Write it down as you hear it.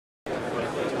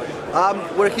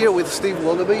We're here with Steve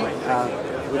Willoughby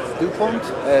with DuPont,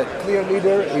 a clear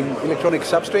leader in electronic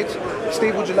substrates.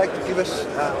 Steve, would you like to give us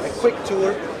a quick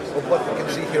tour of what we can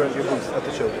see here at your booth at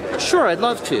the show? Sure, I'd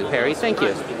love to, Harry. Thank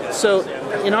you. So,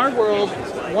 in our world,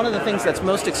 one of the things that's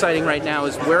most exciting right now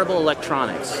is wearable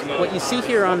electronics. What you see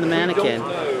here on the mannequin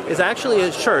is actually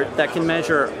a shirt that can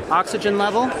measure oxygen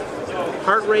level,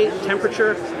 heart rate,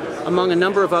 temperature, among a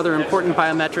number of other important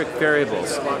biometric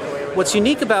variables. What's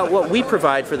unique about what we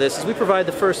provide for this is we provide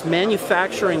the first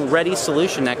manufacturing-ready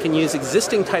solution that can use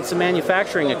existing types of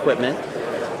manufacturing equipment,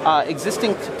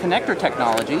 existing connector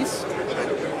technologies,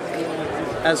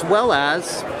 as well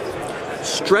as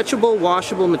stretchable,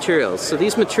 washable materials. So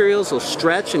these materials will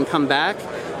stretch and come back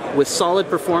with solid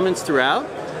performance throughout.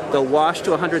 They'll wash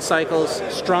to 100 cycles,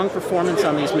 strong performance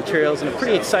on these materials in a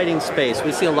pretty exciting space.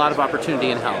 We see a lot of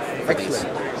opportunity in health.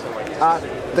 Excellent.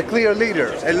 The clear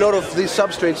leader, a lot of these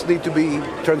substrates need to be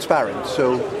transparent,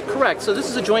 so... Correct. So this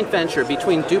is a joint venture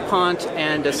between DuPont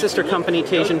and a sister company,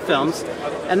 Teijin Films.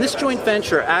 And this joint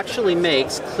venture actually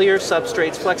makes clear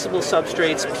substrates, flexible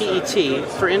substrates, PET,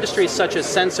 for industries such as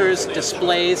sensors,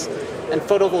 displays, and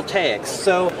photovoltaics.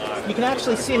 So you can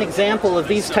actually see an example of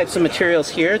these types of materials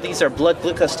here. These are blood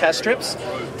glucose test strips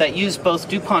that use both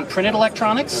DuPont printed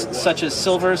electronics, such as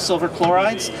silver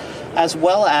chlorides, as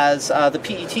well as the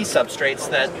PET substrates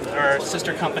that our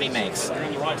sister company makes.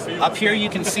 Up here you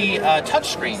can see a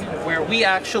touchscreen where we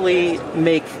actually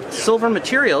make silver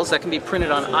materials that can be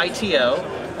printed on ITO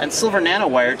and silver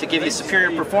nanowire to give you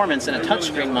superior performance in a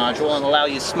touchscreen module and allow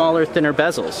you smaller, thinner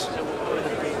bezels.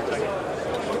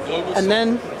 And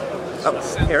then,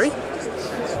 Harry?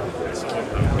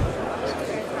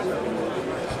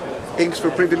 Inks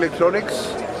for printed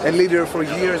electronics, a leader for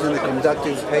years in the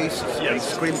conductive paste and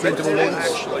screen printable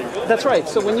inks. That's right.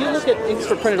 So when you look at inks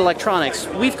for printed electronics,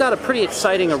 we've got a pretty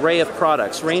exciting array of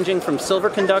products ranging from silver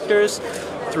conductors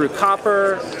through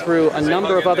copper, through a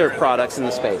number of other products in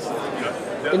the space.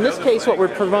 In this case, what we're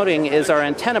promoting is our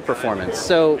antenna performance.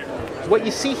 So what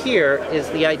you see here is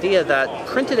the idea that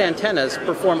printed antennas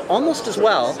perform almost as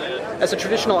well as a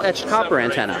traditional etched copper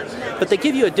antenna, but they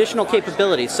give you additional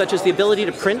capabilities, such as the ability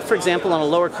to print, for example, on a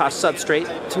lower cost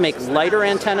substrate, to make lighter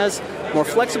antennas, more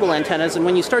flexible antennas, and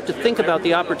when you start to think about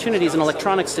the opportunities in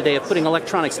electronics today of putting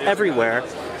electronics everywhere,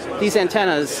 these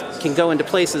antennas can go into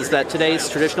places that today's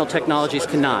traditional technologies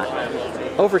cannot.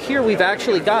 Over here we've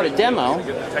actually got a demo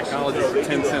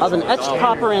of an etched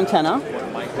copper antenna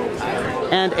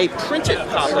and a printed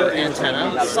copper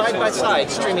antenna side by side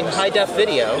streaming high-def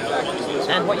video.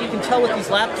 And what you can tell with these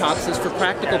laptops is, for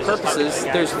practical purposes,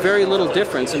 there's very little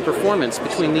difference in performance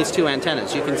between these two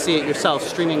antennas. You can see it yourself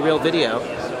streaming real video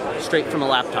straight from a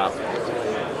laptop.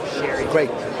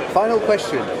 Great. Final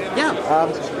question. Yeah.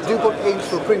 DuPont aims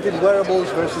for printed wearables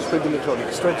versus printed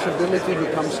electronics. Stretchability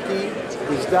becomes key.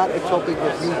 Is that a topic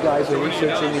that you guys are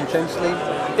researching intensely?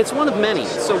 It's one of many.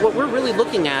 So what we're really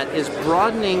looking at is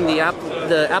broadening the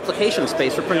application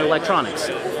space for printed electronics.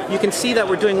 You can see that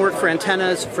we're doing work for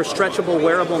antennas, for stretchable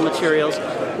wearable materials.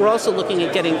 We're also looking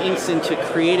at getting inks into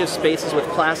creative spaces with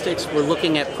plastics. We're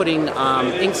looking at putting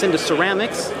inks into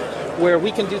ceramics, where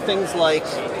we can do things like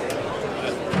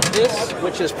this,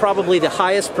 which is probably the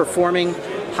highest performing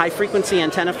high-frequency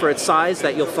antenna for its size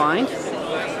that you'll find,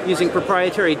 using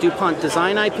proprietary DuPont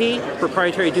design IP,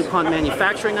 proprietary DuPont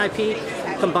manufacturing IP,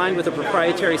 combined with a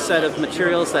proprietary set of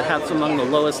materials that have among the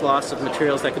lowest loss of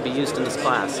materials that could be used in this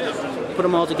class. Put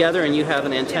them all together and you have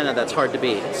an antenna that's hard to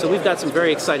beat. So we've got some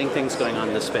very exciting things going on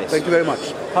in this space. Thank you very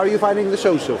much. How are you finding the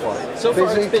show so far? So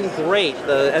far it's been great.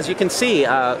 As you can see,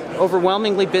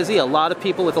 overwhelmingly busy, a lot of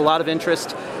people with a lot of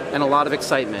interest and a lot of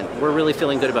excitement. We're really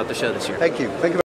feeling good about the show this year. Thank you. Thank you.